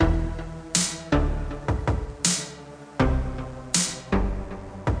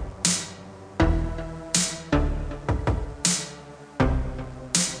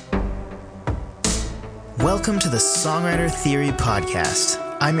Welcome to the Songwriter Theory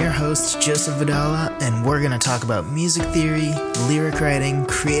Podcast. I'm your host, Joseph Vidala, and we're going to talk about music theory, lyric writing,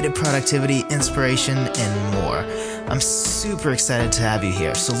 creative productivity, inspiration, and more. I'm super excited to have you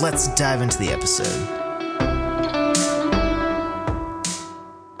here, so let's dive into the episode.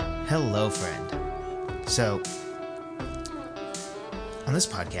 Hello, friend. So, on this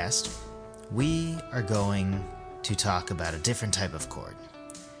podcast, we are going to talk about a different type of chord.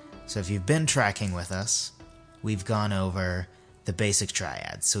 So if you've been tracking with us, we've gone over the basic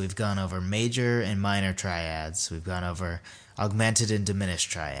triads. So we've gone over major and minor triads. We've gone over augmented and diminished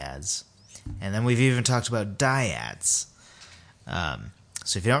triads. And then we've even talked about dyads.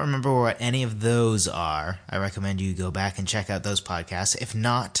 So if you don't remember what any of those are, I recommend you go back and check out those podcasts. If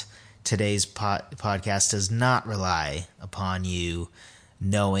not, today's podcast does not rely upon you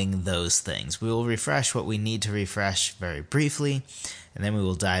knowing those things. We will refresh what we need to refresh very briefly, and then we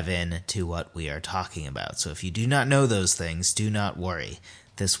will dive into what we are talking about. So if you do not know those things, do not worry.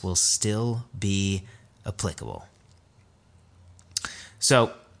 This will still be applicable.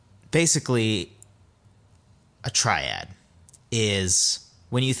 So basically, a triad is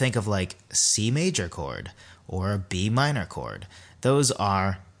when you think of like a C major chord or a B minor chord. Those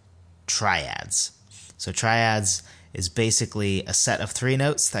are triads. So triads is basically a set of three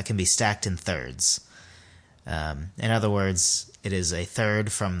notes that can be stacked in thirds. In other words, it is a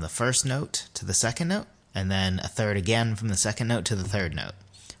third from the first note to the second note, and then a third again from the second note to the third note.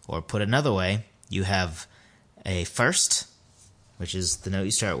 Or put another way, you have a first, which is the note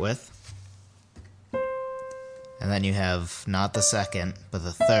you start with, and then you have not the second, but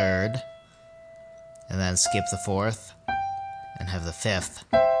the third, and then skip the fourth, and have the fifth.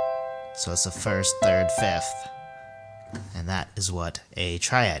 So it's the first, third, fifth. And that is what a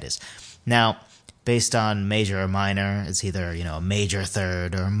triad is. Now, based on major or minor, it's either, a major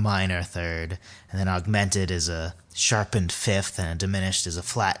third or a minor third. And then augmented is a sharpened fifth, and a diminished is a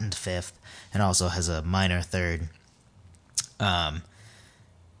flattened fifth, and also has a minor third. But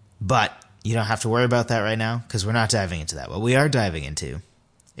you don't have to worry about that right now, because we're not diving into that. What we are diving into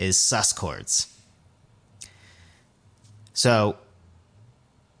is sus chords. So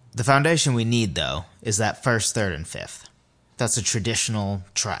the foundation we need, though, is that first, third, and fifth. That's a traditional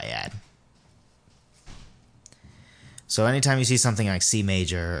triad. So anytime you see something like C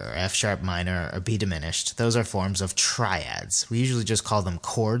major, or F sharp minor, or B diminished, those are forms of triads. We usually just call them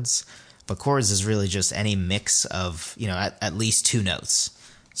chords, but chords is really just any mix of, at least two notes.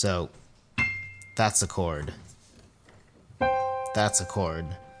 So that's a chord. That's a chord.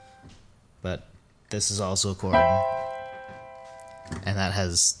 But this is also a chord. And that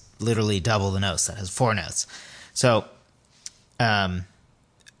has literally double the notes. That has four notes. So,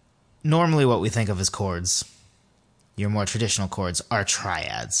 normally what we think of as chords, your more traditional chords, are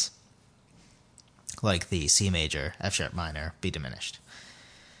triads. Like the C major, F sharp minor, B diminished.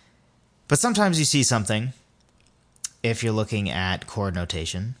 But sometimes you see something, if you're looking at chord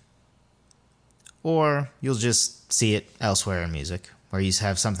notation, or you'll just see it elsewhere in music, where you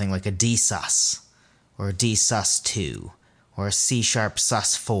have something like a D sus, or a D sus 2, or a C sharp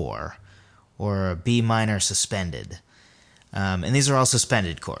sus 4, or a B minor suspended. And these are all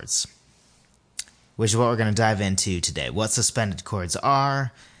suspended chords, which is what we're going to dive into today. What suspended chords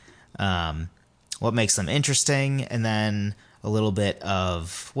are, what makes them interesting, and then a little bit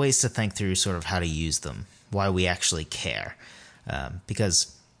of ways to think through sort of how to use them, why we actually care.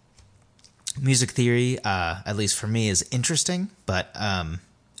 Because music theory, at least for me, is interesting, but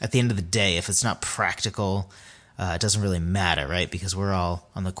at the end of the day, if it's not practical, it doesn't really matter, right? Because we're all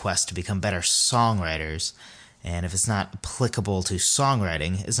on the quest to become better songwriters, and if it's not applicable to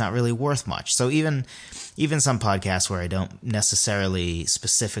songwriting, it's not really worth much. So even some podcasts where I don't necessarily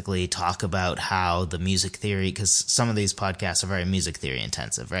specifically talk about how the music theory, because some of these podcasts are very music theory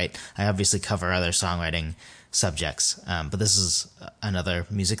intensive, right? I obviously cover other songwriting subjects, but this is another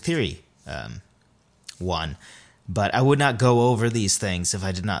music theory one. But I would not go over these things if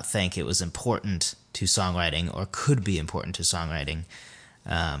I did not think it was important to songwriting or could be important to songwriting.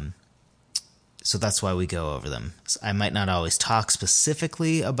 So that's why we go over them. I might not always talk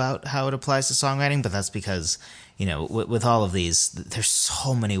specifically about how it applies to songwriting, but that's because, with all of these, there's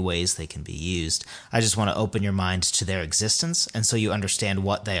so many ways they can be used. I just want to open your mind to their existence, and so you understand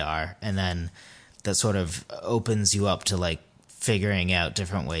what they are, and then that sort of opens you up to, figuring out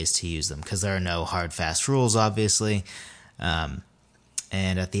different ways to use them, because there are no hard, fast rules, obviously. And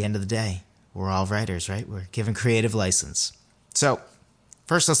at the end of the day, we're all writers, right? We're given creative license. So,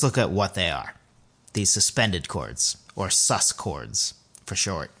 first let's look at what they are. These suspended chords, or sus chords for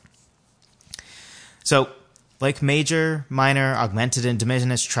short. So, like major, minor, augmented, and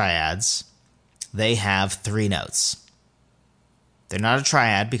diminished triads, they have 3 notes. They're not a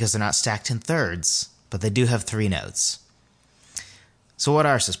triad because they're not stacked in thirds, but they do have 3 notes. So what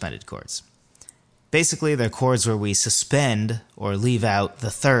are suspended chords? Basically, they're chords where we suspend or leave out the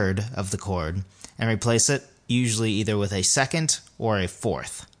third of the chord and replace it usually either with a second or a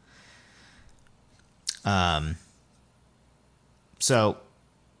fourth. So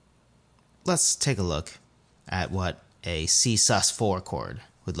let's take a look at what a C sus4 chord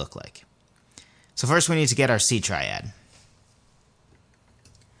would look like. So first we need to get our C triad.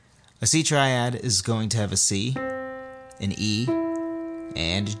 A C triad is going to have a C, an E,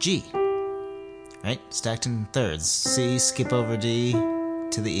 and G. Right? Stacked in thirds. C, skip over D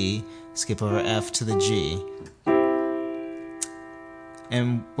to the E, skip over F to the G.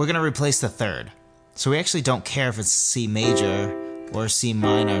 And we're going to replace the third. So we actually don't care if it's C major or C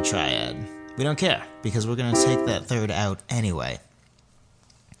minor triad. We don't care because we're going to take that third out anyway.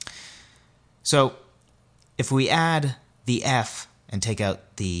 So if we add the F and take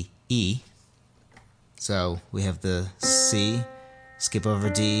out the E, so we have the C, skip over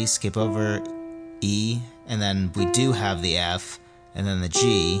D, skip over E, and then we do have the F, and then the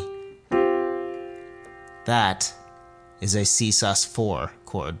G, that is a C sus4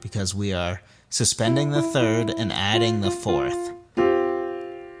 chord because we are suspending the third and adding the fourth.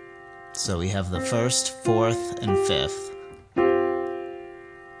 So we have the first, fourth, and fifth.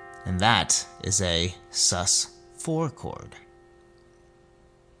 And that is a sus4 chord.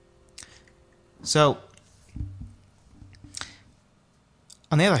 So,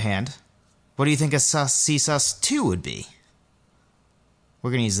 on the other hand, what do you think a C sus2 would be? We're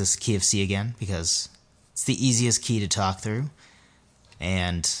going to use this key of C again because it's the easiest key to talk through.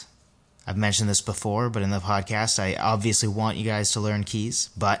 And I've mentioned this before, but in the podcast, I obviously want you guys to learn keys,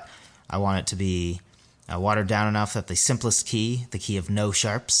 but I want it to be watered down enough that the simplest key, the key of no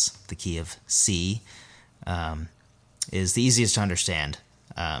sharps, the key of C, is the easiest to understand,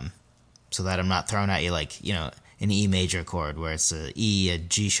 so that I'm not throwing at you like, an E major chord where it's a E, a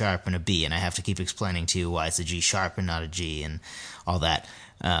G sharp, and a B, and I have to keep explaining to you why it's a G sharp and not a G and all that.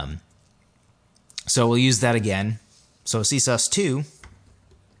 So we'll use that again. So C sus2,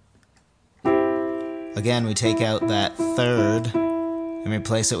 again, we take out that third and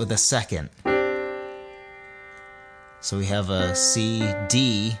replace it with a second. So we have a C,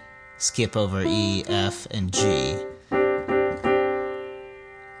 D, skip over E, F, and G.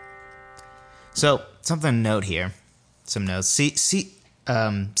 So, something to note here. Some notes.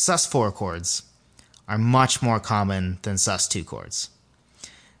 sus4 chords are much more common than sus2 chords.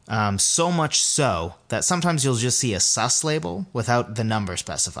 So much so that sometimes you'll just see a sus label without the number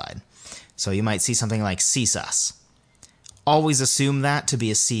specified. So you might see something like C sus. Always assume that to be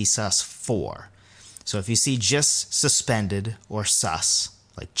a C sus4. So if you see just suspended or sus,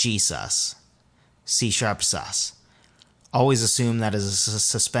 like G sus, C sharp sus, always assume that is a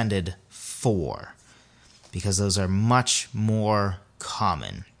suspended 4 because those are much more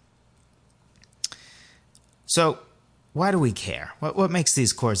common. So why do we care? What makes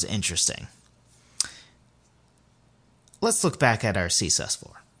these chords interesting? Let's look back at our C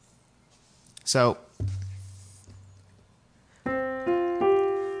sus4. So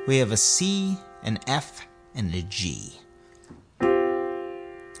we have a C, an F, and a G.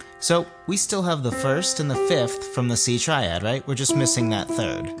 So we still have the first and the fifth from the C triad, right? We're just missing that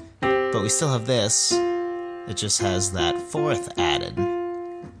third. But we still have this. It just has that fourth added.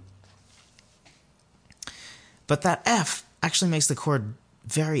 But that F actually makes the chord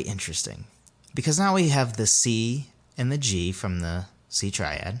very interesting because now we have the C and the G from the C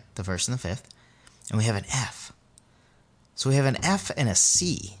triad, the first and the fifth, and we have an F. So we have an F and a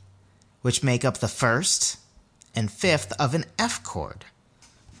C, which make up the first and fifth of an F chord,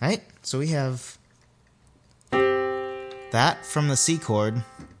 right? So we have that from the C chord,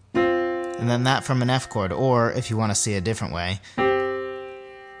 and then that from an F chord, or if you want to see a different way,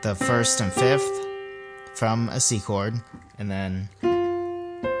 the first and fifth from a C chord, and then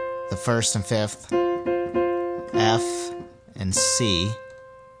the first and fifth, F and C.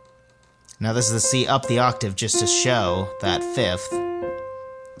 Now this is the C up the octave just to show that fifth,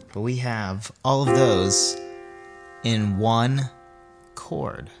 but we have all of those in one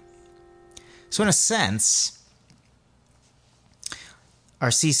chord. So in a sense,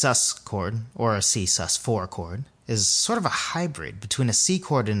 our C sus chord, or a C sus4 chord, is sort of a hybrid between a C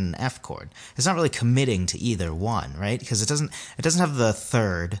chord and an F chord. It's not really committing to either one, right? Because it doesn't have the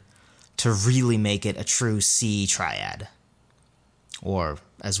third to really make it a true C triad, or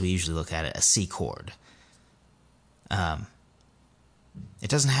as we usually look at it, a C chord. It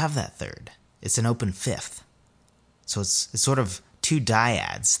doesn't have that third. It's an open fifth. So it's sort of two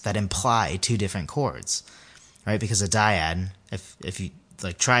dyads that imply two different chords, right? Because a dyad, if you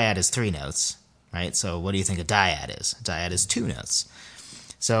like, triad is 3 notes, right? So what do you think a dyad is? A dyad is 2 notes.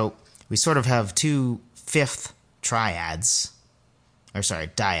 So we sort of have 2 fifth dyads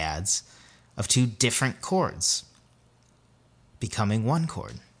of 2 different chords becoming one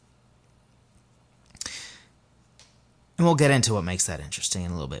chord. And we'll get into what makes that interesting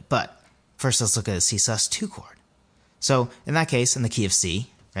in a little bit. But first, let's look at a C sus2 chord. So in that case, in the key of C,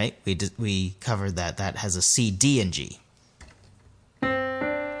 right, we covered that has a C, D, and G.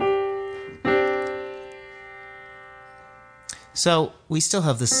 So we still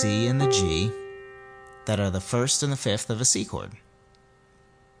have the C and the G that are the first and the fifth of a C chord.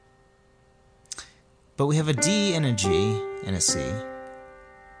 But we have a D and a G and a C.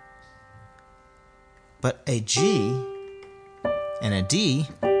 But a G and a D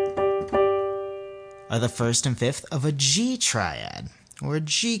are the first and fifth of a G triad, or a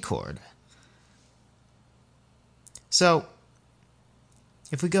G chord. So,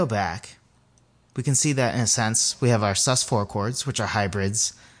 if we go back, we can see that in a sense we have our sus4 chords, which are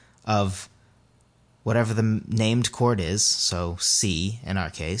hybrids of whatever the named chord is, so C in our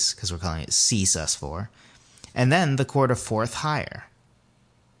case, because we're calling it C sus4, and then the chord of fourth higher.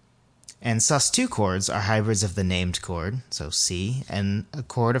 And sus2 chords are hybrids of the named chord, so C, and a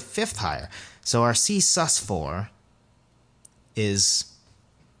chord of fifth higher. So our C sus4 is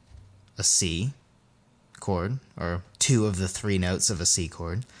a C chord, or 2 of the 3 notes of a C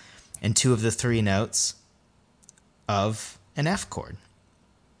chord, and 2 of the 3 notes of an F chord.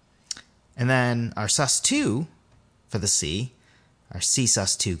 And then our sus2 for the C, our C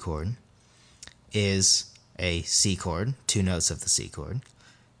sus2 chord, is a C chord, 2 notes of the C chord,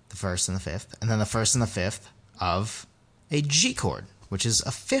 the first and the fifth, and then the first and the fifth of a G chord, which is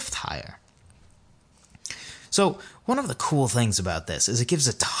a fifth higher. So one of the cool things about this is it gives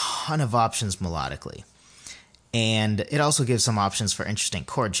a ton of options melodically. And it also gives some options for interesting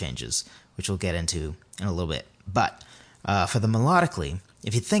chord changes, which we'll get into in a little bit. But for the melodically,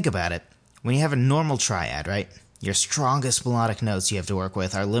 if you think about it, when you have a normal triad, right, your strongest melodic notes you have to work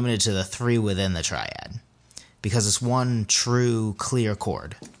with are limited to the 3 within the triad, because it's one true, clear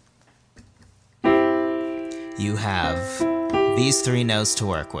chord. You have these 3 notes to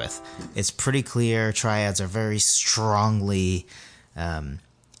work with. It's pretty clear. Triads are very strongly, I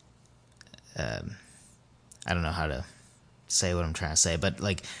don't know how to say what I'm trying to say, but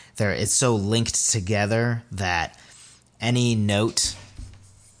like it's so linked together that any note.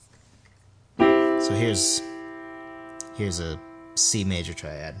 So here's a C major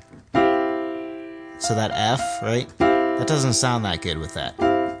triad. So that F, right? That doesn't sound that good with that.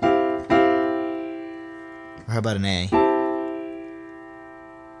 Or how about an A?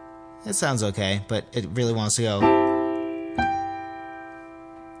 It sounds okay, but it really wants to go.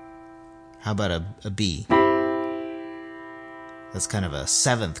 How about a B? That's kind of a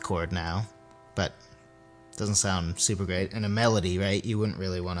 7th chord now, but doesn't sound super great. And a melody, right? You wouldn't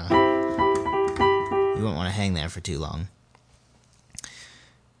want to hang there for too long.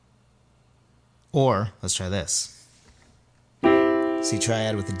 Or let's try this. C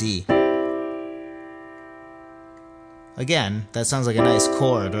triad with a D. Again, that sounds like a nice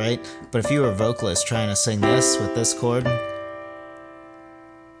chord, right? But if you were a vocalist trying to sing this with this chord,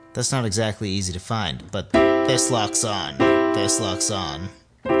 that's not exactly easy to find. But this locks on. This locks on.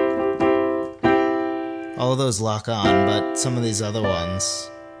 All of those lock on, but some of these other ones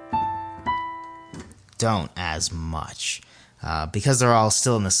don't as much. Because they're all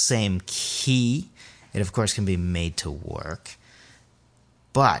still in the same key, it of course can be made to work.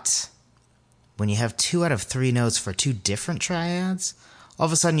 But when you have 2 out of 3 notes for 2 different triads, all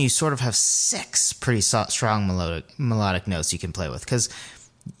of a sudden you sort of have 6 pretty strong melodic notes you can play with, because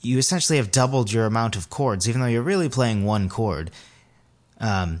you essentially have doubled your amount of chords, even though you're really playing one chord.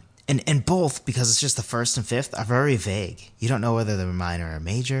 And both, because it's just the first and fifth, are very vague. You don't know whether they're minor or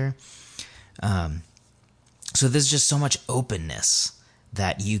major. So there's just so much openness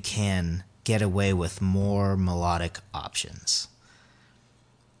that you can get away with more melodic options.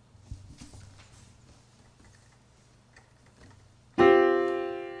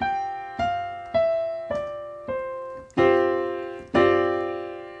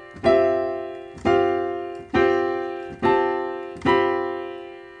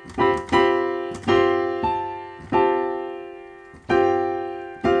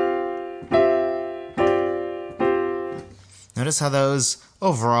 Notice how those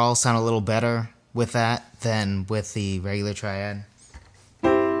overall sound a little better with that than with the regular triad.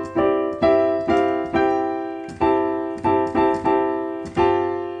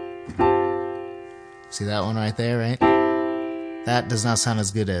 See that one right there, right? that does not sound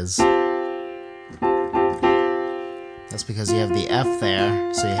as good as... That's because you have the F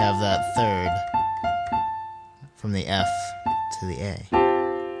there, so you have that third from the F to the A.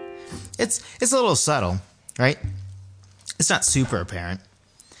 It's a little subtle, right? It's not super apparent,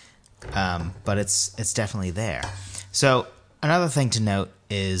 but it's definitely there. So another thing to note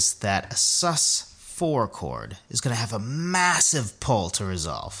is that a sus4 chord is going to have a massive pull to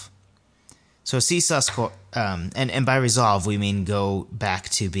resolve. So a C sus chord, and by resolve we mean go back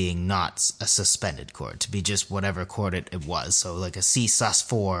to being not a suspended chord, to be just whatever chord it was. So like a C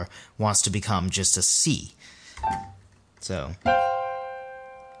sus4 wants to become just a C. So,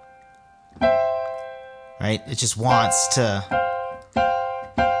 right, it just wants to,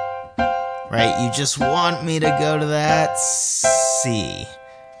 right, you just want me to go to that C.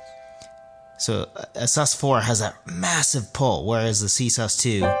 So a sus4 has a massive pull, whereas the C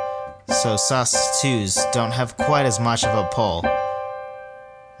sus2, so sus2s don't have quite as much of a pull,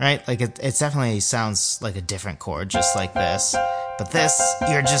 right? Like it definitely sounds like a different chord, just like this. But this,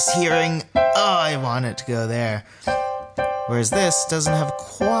 you're just hearing, oh, I want it to go there. Whereas this doesn't have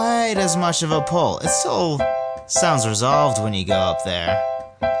quite as much of a pull. It still sounds resolved when you go up there.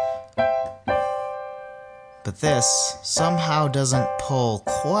 But this somehow doesn't pull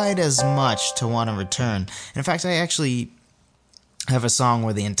quite as much to want to return. In fact, I actually have a song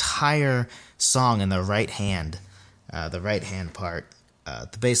where the entire song in the right hand part,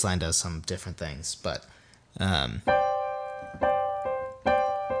 the bass line does some different things, but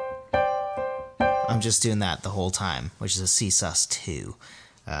I'm just doing that the whole time, which is a C sus2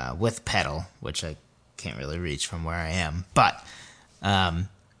 with pedal, which I can't really reach from where I am. But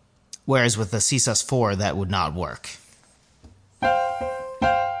whereas with the C sus4, that would not work.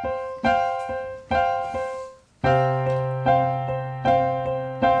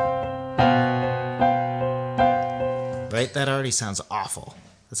 Right? That already sounds awful.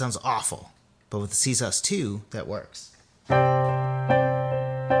 That sounds awful. But with the C sus2, that works.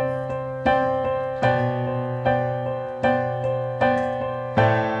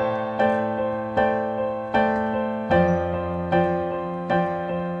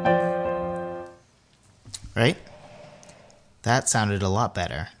 Right? That sounded a lot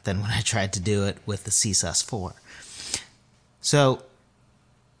better than when I tried to do it with the C sus4. So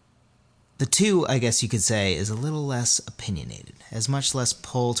the 2, I guess you could say, is a little less opinionated, has much less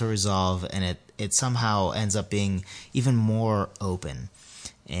pull to resolve, and it somehow ends up being even more open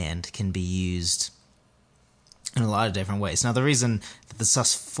and can be used in a lot of different ways. Now, the reason that the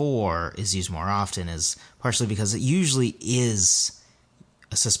sus4 is used more often is partially because it usually is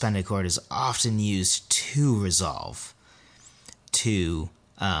a suspended chord is often used to resolve to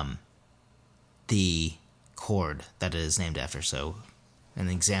the chord that it is named after. So an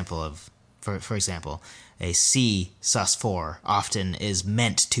example of, for example, a C sus4 often is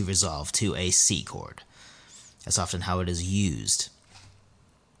meant to resolve to a C chord. That's often how it is used.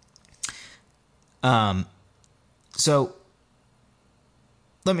 So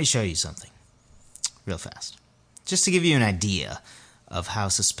let me show you something real fast, just to give you an idea of how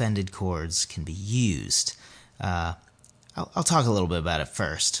suspended chords can be used. I'll talk a little bit about it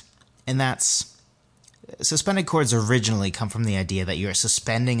first, and that's suspended chords originally come from the idea that you're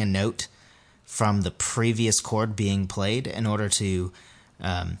suspending a note from the previous chord being played in order to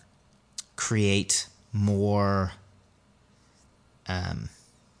create more,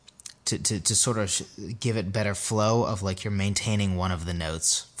 to sort of give it better flow of like you're maintaining one of the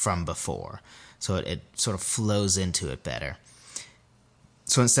notes from before. So it sort of flows into it better.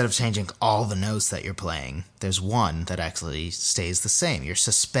 So instead of changing all the notes that you're playing, there's one that actually stays the same. You're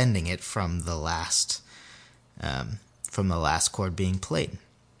suspending it from the last chord being played.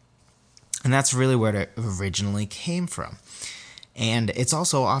 And that's really where it originally came from. And it's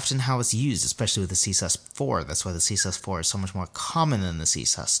also often how it's used, especially with the C sus4. That's why the C sus4 is so much more common than the C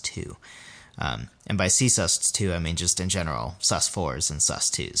sus2. And by C sus2, I mean just in general, sus4s and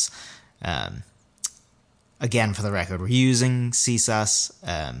sus2s. Again, for the record, we're using C sus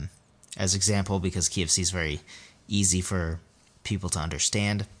as example because key of C is very easy for people to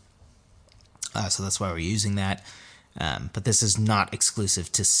understand. So that's why we're using that. But this is not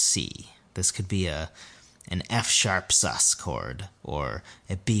exclusive to C. This could be an F sharp sus chord or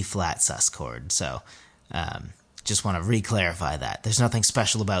a B flat sus chord. So just want to re-clarify that. There's nothing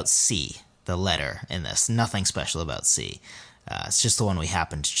special about C, the letter in this. Nothing special about C. It's just the one we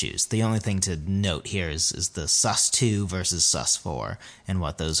happen to choose. The only thing to note here is the sus2 versus sus4 and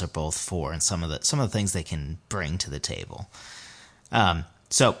what those are both for and some of the things they can bring to the table.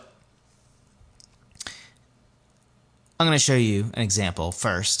 So I'm going to show you an example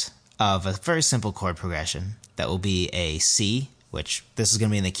first of a very simple chord progression that will be a C, which this is going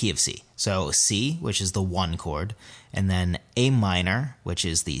to be in the key of C. So C, which is the 1 chord, and then A minor, which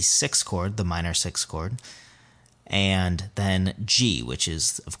is the 6th chord, the minor 6th chord, and then G, which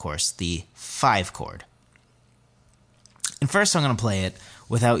is, of course, the 5 chord. And first I'm going to play it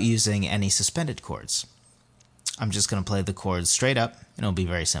without using any suspended chords. I'm just going to play the chords straight up, and it'll be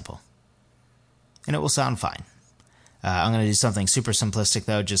very simple. And it will sound fine. I'm going to do something super simplistic,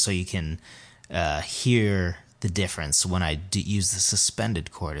 though, just so you can hear the difference when I use the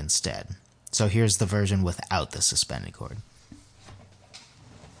suspended chord instead. So here's the version without the suspended chord.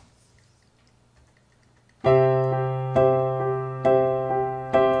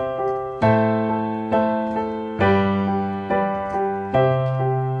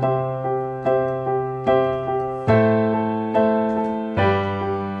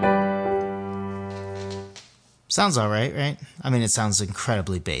 Sounds alright, right? I mean, it sounds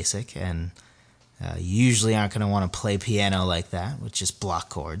incredibly basic, and you usually aren't going to want to play piano like that with just block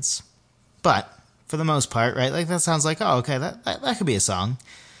chords. But for the most part, right, like that sounds like, oh, okay, that could be a song,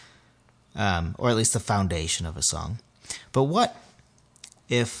 or at least the foundation of a song. But what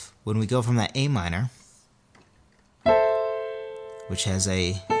if, when we go from that A minor, which has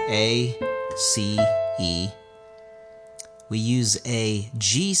a C, E, we use a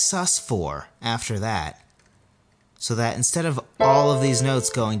G sus4 after that, so that instead of all of these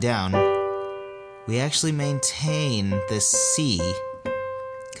notes going down, we actually maintain this C,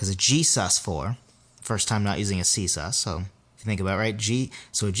 because a G sus4, first time not using a C sus, so if you think about it, right, G,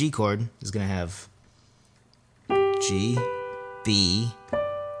 so a G chord is going to have G, B,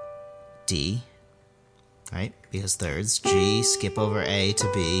 D, right, because thirds, G, skip over A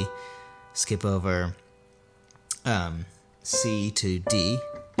to B, skip over C to D,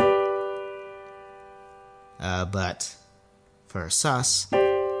 but for sus,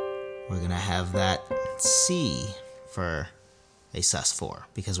 we're going to have that C for a sus4,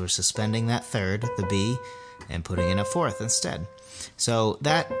 because we're suspending that third, the B, and putting in a fourth instead. So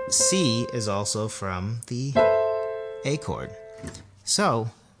that C is also from the A chord. So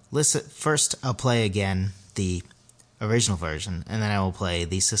listen, first I'll play again the original version, and then I will play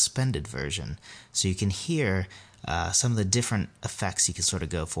the suspended version, so you can hear some of the different effects you can sort of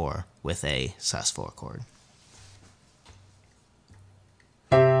go for with a sus4 chord.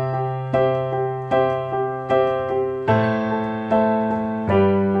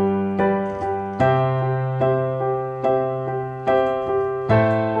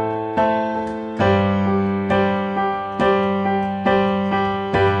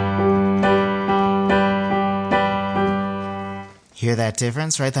 Hear that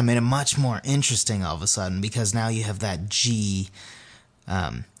difference, right? That made it much more interesting all of a sudden, because now you have that G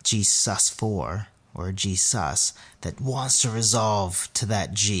sus4, or G sus, that wants to resolve to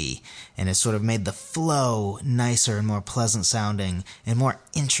that G, and it sort of made the flow nicer and more pleasant sounding and more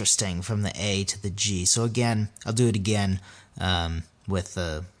interesting from the A to the G. So again, I'll do it again with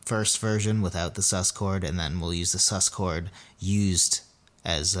the first version without the sus chord, and then we'll use the sus chord used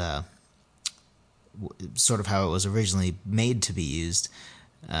as sort of how it was originally made to be used,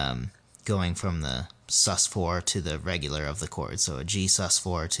 going from the sus4 to the regular of the chord, so a G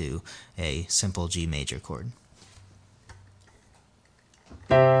sus4 to a simple G major chord.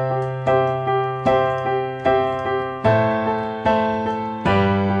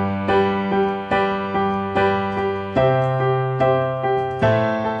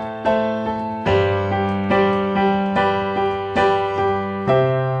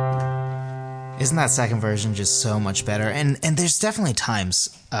 Isn't that second version just so much better? And there's definitely times,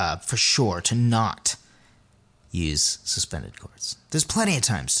 for sure, to not use suspended chords. There's plenty of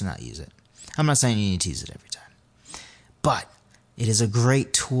times to not use it. I'm not saying you need to use it every time. But it is a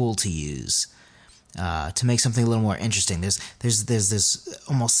great tool to use to make something a little more interesting. There's this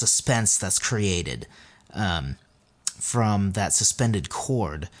almost suspense that's created from that suspended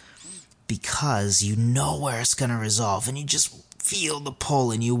chord, because you know where it's going to resolve, and you just feel the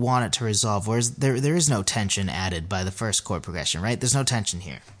pull and you want it to resolve, whereas there is no tension added by the first chord progression, right? There's no tension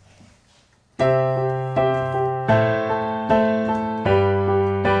here.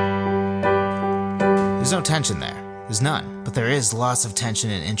 There's no tension there. There's none. But there is lots of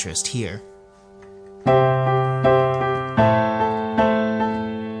tension and interest here.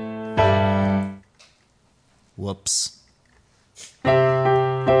 Whoops.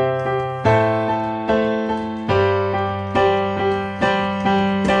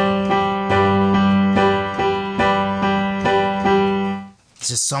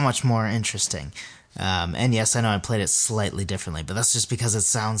 Just so much more interesting. And yes, I know I played it slightly differently, but that's just because it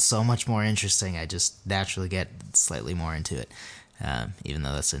sounds so much more interesting. I just naturally get slightly more into it. even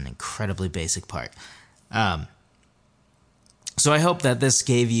though that's an incredibly basic part. So I hope that this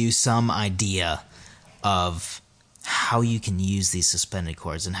gave you some idea of how you can use these suspended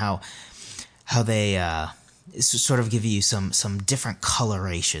chords and how they sort of give you some different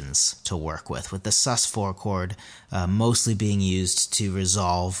colorations to work with the sus4 chord mostly being used to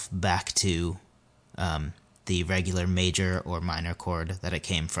resolve back to the regular major or minor chord that it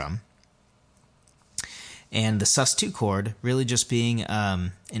came from. And the sus2 chord really just being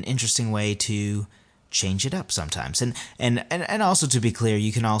an interesting way to change it up sometimes. And also, to be clear,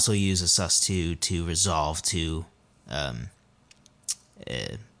 you can also use a sus2 to resolve to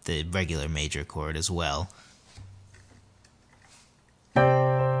the regular major chord as well.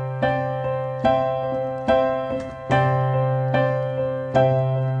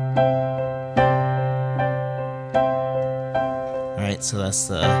 Alright, so that's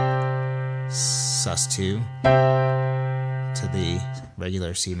the sus2 to the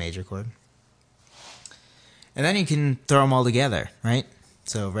regular C major chord. And then you can throw them all together, right?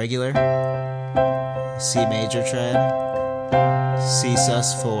 So regular, C major triad, C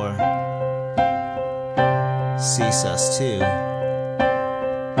sus4, C sus2.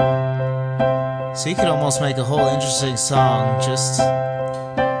 So you could almost make a whole interesting song just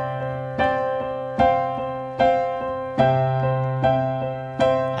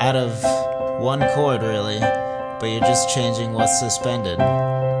out of one chord, really, but you're just changing what's suspended.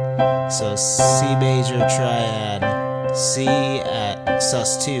 So C major triad, C at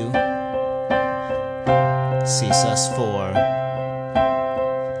sus2, C sus4,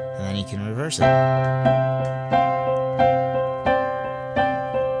 and then you can reverse it.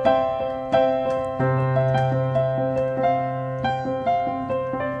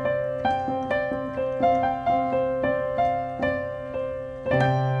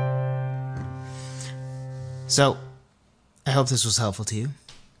 So, I hope this was helpful to you.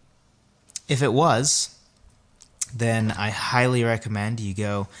 If it was, then I highly recommend you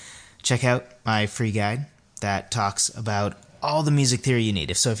go check out my free guide that talks about all the music theory you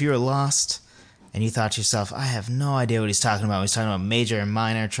need. If you were lost and you thought to yourself, I have no idea what he's talking about. He's talking about major and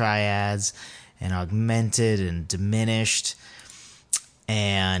minor triads and augmented and diminished.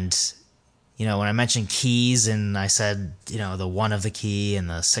 And, when I mentioned keys and I said, the 1 of the key and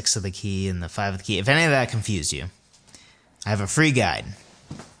the 6 of the key and the 5 of the key, if any of that confused you, I have a free guide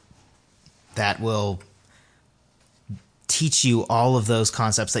that will teach you all of those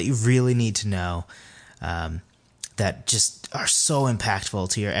concepts that you really need to know, that just are so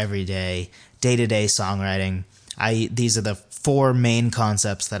impactful to your everyday, day-to-day songwriting. These are the 4 main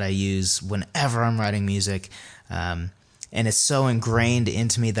concepts that I use whenever I'm writing music, and it's so ingrained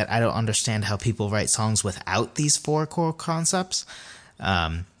into me that I don't understand how people write songs without these 4 core concepts.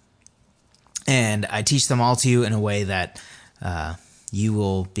 And I teach them all to you in a way that you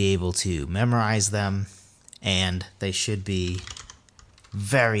will be able to memorize them, and they should be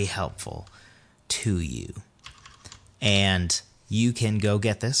very helpful to you. And you can go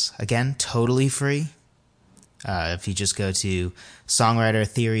get this, again, totally free. If you just go to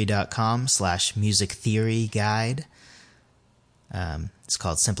songwritertheory.com/music theory guide. It's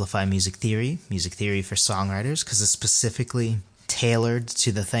called Simplify Music Theory for songwriters, because it's specifically tailored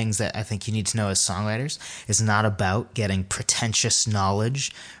to the things that I think you need to know as songwriters. It's not about getting pretentious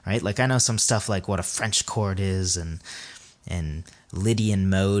knowledge, right? Like, I know some stuff like what a French chord is and Lydian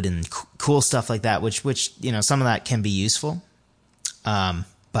mode and cool stuff like that, which some of that can be useful.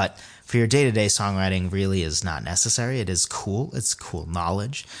 But for your day-to-day songwriting really is not necessary. It is cool. It's cool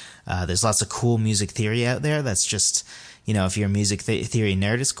knowledge. There's lots of cool music theory out there that's just, if you're a music theory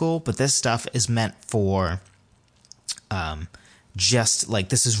nerd, it's cool. But this stuff is meant for just like,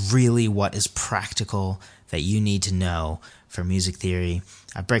 this is really what is practical that you need to know for music theory.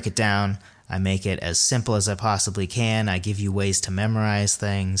 I break it down. I make it as simple as I possibly can. I give you ways to memorize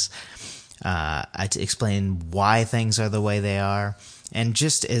things. I explain why things are the way they are. And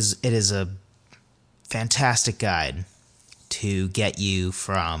it is a fantastic guide to get you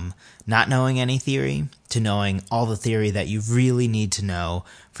from not knowing any theory to knowing all the theory that you really need to know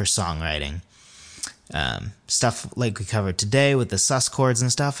for songwriting. Stuff like we covered today with the sus chords and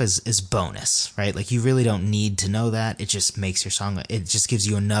stuff is bonus, right? Like, you really don't need to know that. It just makes your song, it just gives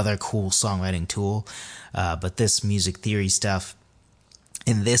you another cool songwriting tool. But this music theory stuff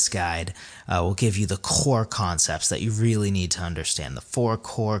in this guide will give you the core concepts that you really need to understand, the 4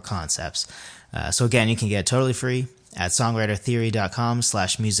 core concepts. So again, you can get it totally free at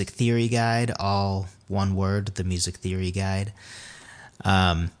songwritertheory.com/music theory guide, all one word, the music theory guide.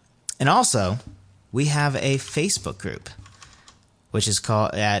 And also, we have a Facebook group which is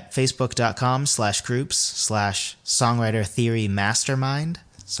called at facebook.com/groups/songwriter theory mastermind.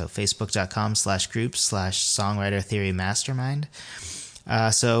 So facebook.com/groups/songwriter theory mastermind.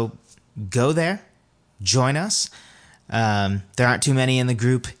 So go there, join us. There aren't too many in the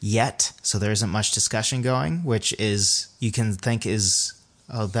group yet, so there isn't much discussion going, which is, you can think is,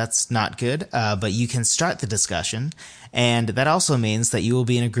 oh, that's not good, but you can start the discussion, and that also means that you will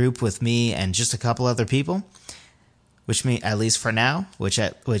be in a group with me and just a couple other people, which mean, at least for now,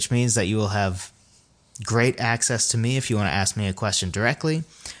 which means that you will have great access to me if you want to ask me a question directly,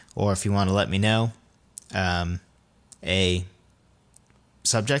 or if you want to let me know a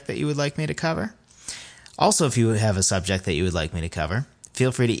subject that you would like me to cover. Also, if you have a subject that you would like me to cover,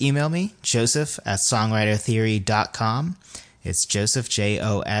 feel free to email me, joseph@songwritertheory.com. It's Joseph,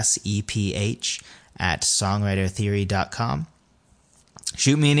 Joseph, @songwritertheory.com.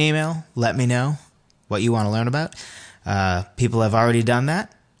 Shoot me an email. Let me know what you want to learn about. People have already done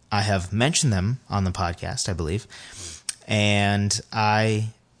that. I have mentioned them on the podcast, I believe. And I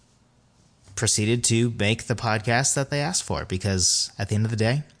proceeded to make the podcast that they asked for, because at the end of the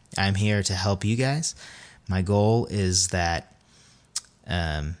day, I'm here to help you guys. My goal is that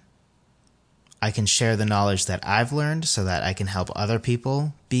I can share the knowledge that I've learned so that I can help other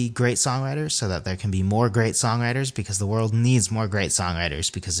people be great songwriters, so that there can be more great songwriters, because the world needs more great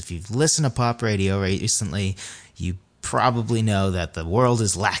songwriters. Because if you've listened to pop radio recently, you probably know that the world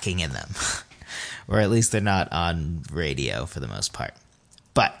is lacking in them, or at least they're not on radio for the most part.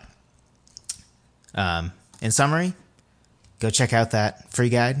 But in summary, go check out that free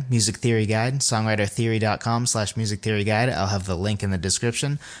guide, Music Theory Guide, songwritertheory.com/music theory guide. I'll have the link in the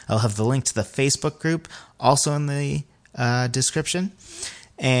description. I'll have the link to the Facebook group also in the description.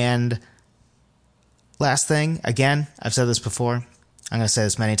 And last thing, again, I've said this before, I'm going to say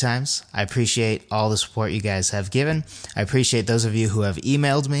this many times, I appreciate all the support you guys have given. I appreciate those of you who have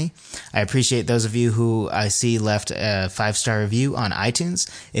emailed me. I appreciate those of you who I see left a 5-star review on iTunes.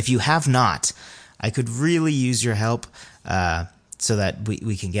 If you have not, I could really use your help so that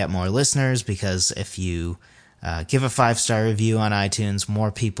we can get more listeners, because if you give a 5-star review on iTunes,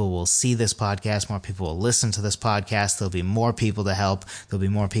 more people will see this podcast, more people will listen to this podcast, there'll be more people to help, there'll be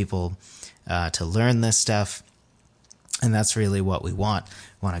more people to learn this stuff, and that's really what we want.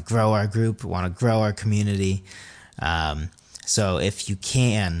 We want to grow our group, we want to grow our community. So if you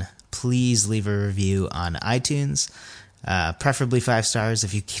can, please leave a review on iTunes. Preferably 5 stars.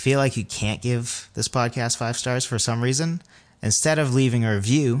 If you feel like you can't give this podcast 5 stars for some reason, instead of leaving a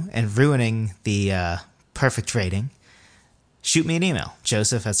review and ruining the perfect rating, shoot me an email,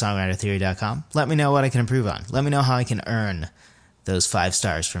 joseph@songwritertheory.com. Let me know what I can improve on. Let me know how I can earn those 5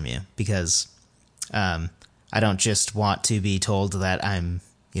 stars from you, because I don't just want to be told that I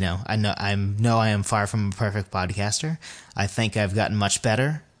know I am far from a perfect podcaster. I think I've gotten much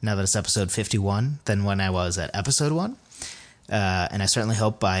better now that it's episode 51 than when I was at episode 1. And I certainly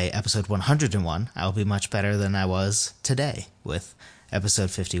hope by episode 101, I'll be much better than I was today with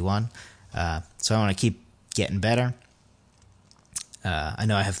episode 51. So I want to keep getting better. I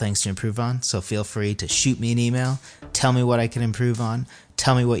know I have things to improve on, so feel free to shoot me an email. Tell me what I can improve on.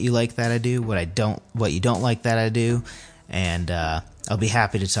 Tell me what you like that I do, what you don't like that I do, and I'll be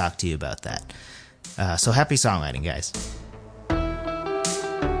happy to talk to you about that. So happy songwriting, guys.